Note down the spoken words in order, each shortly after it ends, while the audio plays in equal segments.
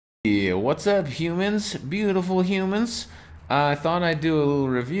Yeah, what's up, humans? Beautiful humans. I thought I'd do a little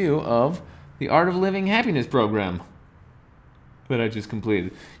review of the Art of Living Happiness program that I just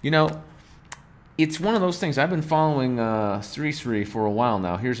completed. It's one of those things. I've been following Sri Sri for a while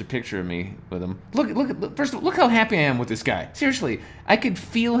now. Here's a picture of me with him. Look, first of all, look how happy I am with this guy. Seriously, I could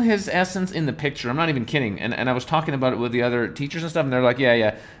feel his essence in the picture. I'm not even kidding. And I was talking about it with the other teachers and stuff, and they're like,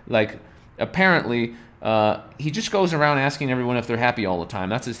 yeah. Like, apparently, he just goes around asking everyone if they're happy all the time.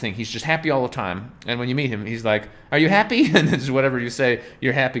 That's his thing. He's just happy all the time. And when you meet him, he's like, "Are you happy?" And it's whatever you say,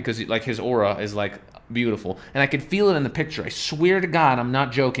 you're happy because like his aura is like beautiful. And I could feel it in the picture. I swear to God, I'm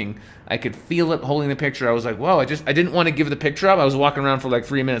not joking. I could feel it holding the picture. I was like, "Whoa!" I didn't want to give the picture up. I was walking around for like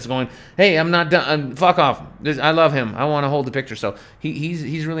 3 minutes, going, "Hey, I'm not done. Fuck off. I love him. I want to hold the picture." So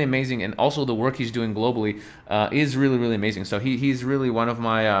he's really amazing, and also the work he's doing globally is really really amazing. So he's really one of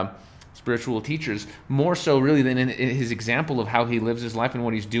my spiritual teachers, more so really than in his example of how he lives his life and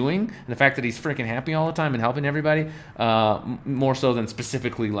what he's doing, and the fact that he's freaking happy all the time and helping everybody, more so than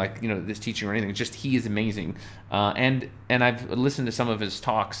specifically like this teaching or anything. It's just he is amazing, and I've listened to some of his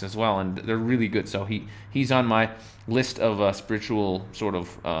talks as well, and they're really good. So he's on my list of spiritual sort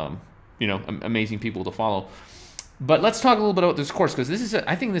of amazing people to follow. But let's talk a little bit about this course, because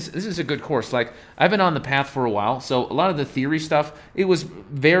I think this is a good course. Like, I've been on the path for a while, so a lot of the theory stuff, it was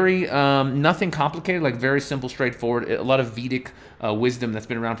very nothing complicated, like very simple, straightforward. A lot of Vedic wisdom that's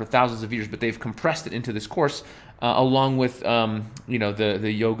been around for thousands of years, but they've compressed it into this course, along with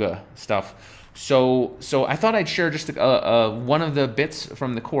the yoga stuff. So I thought I'd share just one of the bits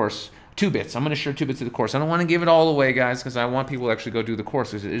from the course. 2 bits. I'm going to share 2 bits of the course. I don't want to give it all away, guys, because I want people to actually go do the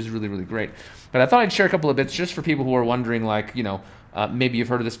course, because it is really, really great. But I thought I'd share a couple of bits just for people who are wondering, like, maybe you've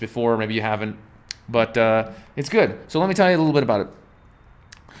heard of this before, maybe you haven't. But it's good. So let me tell you a little bit about it.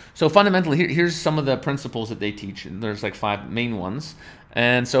 So fundamentally, here's some of the principles that they teach. And there's like 5 main ones.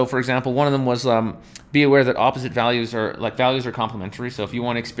 And so, for example, one of them was be aware that opposite values are complementary. So if you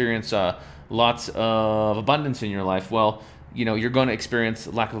want to experience lots of abundance in your life, well, you're going to experience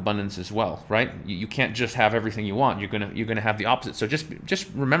lack of abundance as well, right? You can't just have everything you want. You're gonna have the opposite. So just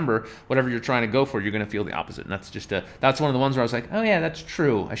remember, whatever you're trying to go for, you're gonna feel the opposite. And that's one of the ones where I was like, oh yeah, that's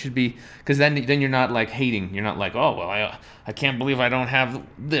true. I should be, because then you're not like hating. You're not like, oh well, I can't believe I don't have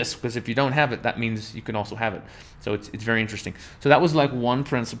this, because if you don't have it, that means you can also have it. So it's very interesting. So that was like one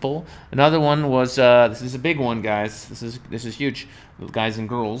principle. Another one was this is a big one, guys. This is huge, guys and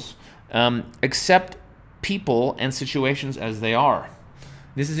girls. Accept people and situations as they are.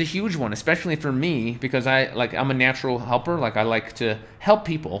 This is a huge one, especially for me, because I'm a natural helper. Like, I like to help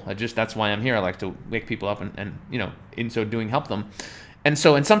people. That's why I'm here. I like to wake people up and in so doing, help them. And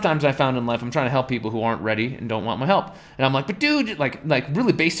sometimes I found in life, I'm trying to help people who aren't ready and don't want my help. And I'm like, but dude, like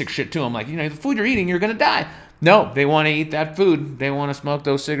really basic shit too. I'm like, the food you're eating, you're gonna die. No, they want to eat that food. They want to smoke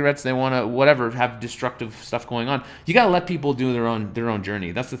those cigarettes. They want to whatever, have destructive stuff going on. You got to let people do their own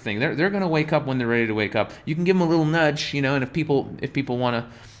journey. That's the thing. They're going to wake up when they're ready to wake up. You can give them a little nudge, and if people want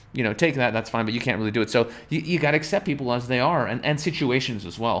to, take that, that's fine. But you can't really do it. So you got to accept people as they are, and situations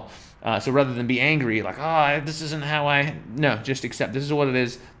as well. So rather than be angry, like, oh, this isn't how no, just accept. This is what it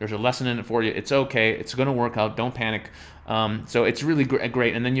is. There's a lesson in it for you. It's okay. It's going to work out. Don't panic. So it's really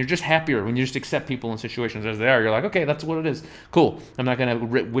great. And then you're just happier when you just accept people and situations as they are. You're like, okay, that's what it is. Cool. I'm not going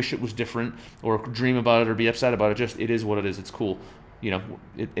to wish it was different or dream about it or be upset about it. Just, it is what it is. It's cool.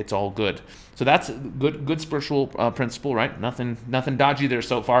 It's all good. So that's good spiritual principle, right? Nothing dodgy there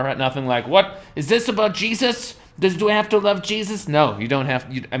so far. Right? Nothing like, what is this about Jesus? Do I have to love Jesus? No, you don't have.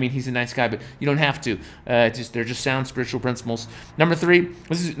 He's a nice guy, but you don't have to. They're just sound spiritual principles. Number 3.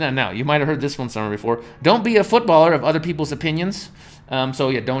 Now you might have heard this one somewhere before. Don't be a footballer of other people's opinions. So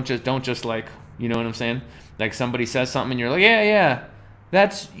yeah, don't just like, you know what I'm saying? Like, somebody says something and you're like, yeah,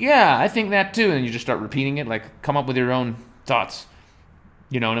 I think that too, and you just start repeating it. Like, come up with your own thoughts.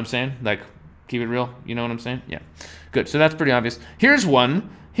 You know what I'm saying? Like, keep it real. You know what I'm saying? Yeah. Good. So that's pretty obvious. Here's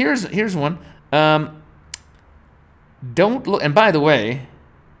one. Here's one. Don't look. And by the way,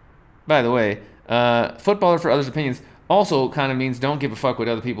 footballer for others' opinions also kind of means don't give a fuck what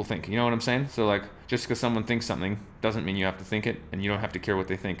other people think. You know what I'm saying? So like, just because someone thinks something doesn't mean you have to think it, and you don't have to care what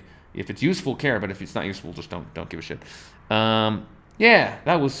they think. If it's useful, care. But if it's not useful, just don't give a shit. Yeah,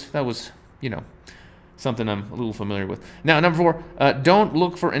 that was something I'm a little familiar with. Now, number 4, don't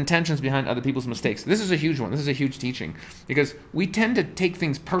look for intentions behind other people's mistakes. This is a huge one. This is a huge teaching, because we tend to take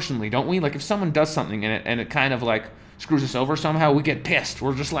things personally, don't we? Like, if someone does something and it kind of like screws us over somehow, we get pissed.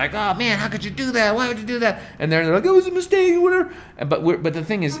 We're just like, oh man, how could you do that? Why would you do that? And they're like, it was a mistake or whatever. But the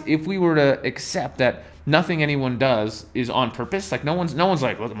thing is, if we were to accept that nothing anyone does is on purpose, like no one's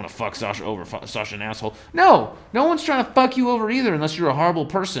like, well, I'm gonna fuck Sasha over, Sasha an asshole. No one's trying to fuck you over either, unless you're a horrible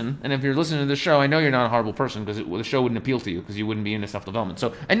person. And if you're listening to this show, I know you're not a horrible person, because the show wouldn't appeal to you, because you wouldn't be into self-development.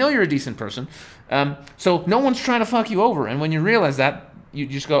 So I know you're a decent person. So no one's trying to fuck you over. And when you realize that, you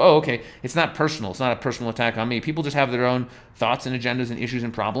just go, oh, okay, it's not personal. It's not a personal attack on me. People just have their own thoughts and agendas and issues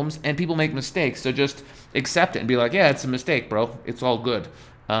and problems, and people make mistakes. So just accept it and be like, yeah, it's a mistake, bro. It's all good.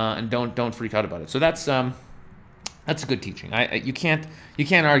 And don't freak out about it. So that's a good teaching. You can't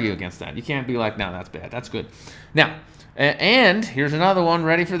argue against that. You can't be like, no, that's bad. That's good. Now, and here's another one.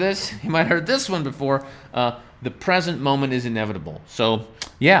 Ready for this? You might have heard this one before. The present moment is inevitable. So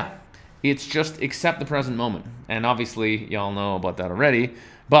yeah, it's just accept the present moment. And obviously, y'all know about that already.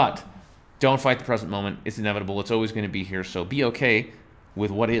 But don't fight the present moment. It's inevitable. It's always going to be here. So be okay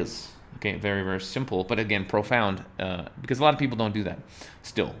with what is. Okay, very, very simple, but again, profound, because a lot of people don't do that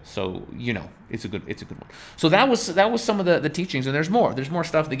still. So, it's a good one. So that was some of the teachings, and there's more. There's more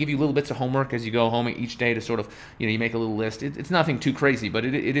stuff. They give you little bits of homework as you go home each day to sort of, you make a little list. It's nothing too crazy, but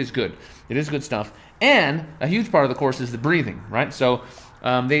it is good. It is good stuff. And a huge part of the course is the breathing, right? So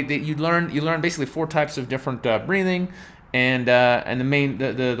you learn basically 4 types of different breathing, and the main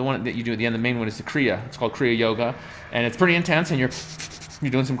the one that you do at the end, the main one is the Kriya. It's called Kriya Yoga, and it's pretty intense, and you're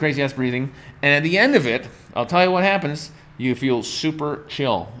doing some crazy ass breathing, and at the end of it, I'll tell you what happens. You feel super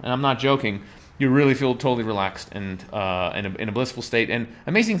chill, and I'm not joking. You really feel totally relaxed and in a blissful state. And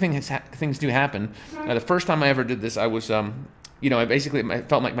amazing things do happen. The first time I ever did this, I was I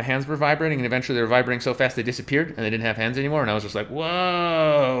felt like my hands were vibrating, and eventually they were vibrating so fast they disappeared, and they didn't have hands anymore. And I was just like,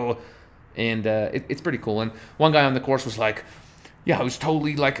 whoa! And it's pretty cool. And one guy on the course was like, yeah, I was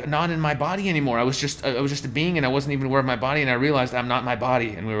totally like not in my body anymore. I was just a being, and I wasn't even aware of my body, and I realized I'm not my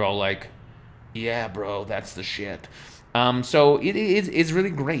body. And we were all like, yeah, bro, that's the shit. So it's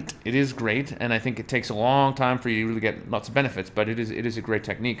really great. It is great, and I think it takes a long time for you to really get lots of benefits, but it is a great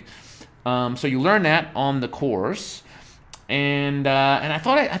technique. So you learn that on the course, and I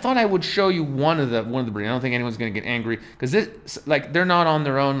thought I would show you one of the breeds. I don't think anyone's gonna get angry, because this, like, they're not on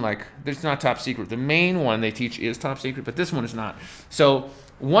their own. Like, it's not top secret. The main one they teach is top secret, but this one is not. So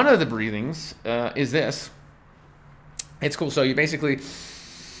one of the breathings is this. It's cool. So you basically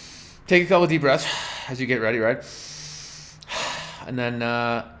take a couple deep breaths as you get ready, right? And then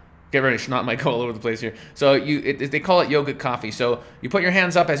get ready. Snot might go all over the place here. So they call it yoga coffee. So you put your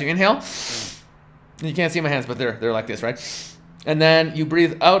hands up as you inhale. You can't see my hands, but they're like this, right? And then you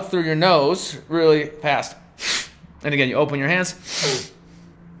breathe out through your nose really fast. And again, you open your hands.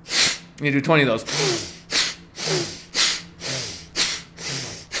 You do 20 of those.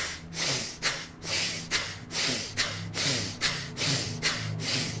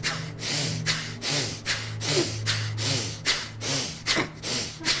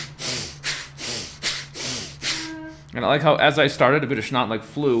 And I like how, as I started, a bit of snot like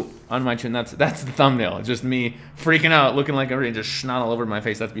flew on my chin. That's the thumbnail. It's just me freaking out, looking like everything, just snot all over my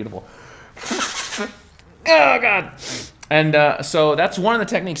face. That's beautiful. Oh God! And so that's one of the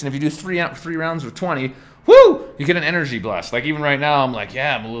techniques. And if you do three rounds of 20, whoo, you get an energy blast. Like even right now, I'm like,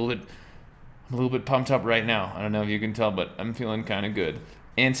 yeah, I'm a little bit pumped up right now. I don't know if you can tell, but I'm feeling kind of good.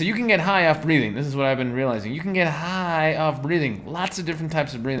 And so you can get high off breathing. This is what I've been realizing. You can get high off breathing. Lots of different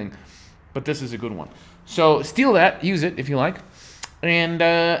types of breathing, but this is a good one. So steal that, use it if you like, and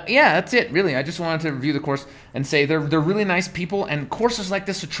yeah, that's it really. I just wanted to review the course and say they're really nice people, and courses like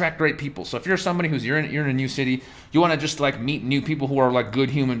this attract great people. So if you're somebody you're in a new city, you want to just like meet new people who are like good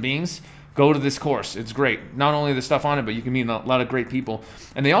human beings, go to this course. It's great. Not only the stuff on it, but you can meet a lot of great people.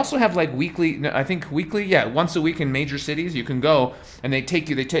 And they also have like weekly, yeah, once a week in major cities you can go, and they take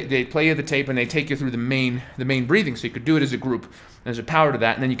you, they play you the tape, and they take you through the main breathing, so you could do it as a group. There's a power to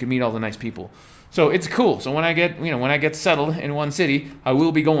that, and then you can meet all the nice people. So it's cool. So when I get settled in one city, I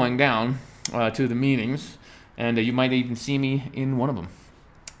will be going down to the meetings, and you might even see me in one of them.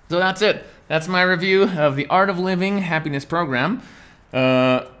 So that's it. That's my review of the Art of Living Happiness program.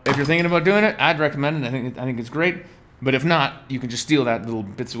 If you're thinking about doing it, I'd recommend it. I think it's great. But if not, you can just steal that little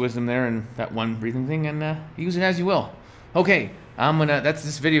bits of wisdom there and that one breathing thing and use it as you will. Okay,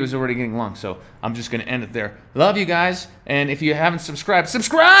 this video is already getting long, so I'm just gonna end it there. Love you guys, and if you haven't subscribed,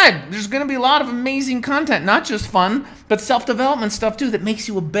 subscribe! There's gonna be a lot of amazing content, not just fun, but self-development stuff too, that makes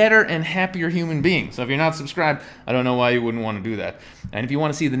you a better and happier human being. So if you're not subscribed, I don't know why you wouldn't want to do that. And if you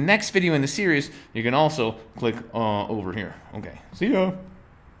want to see the next video in the series, you can also click over here. Okay, see ya!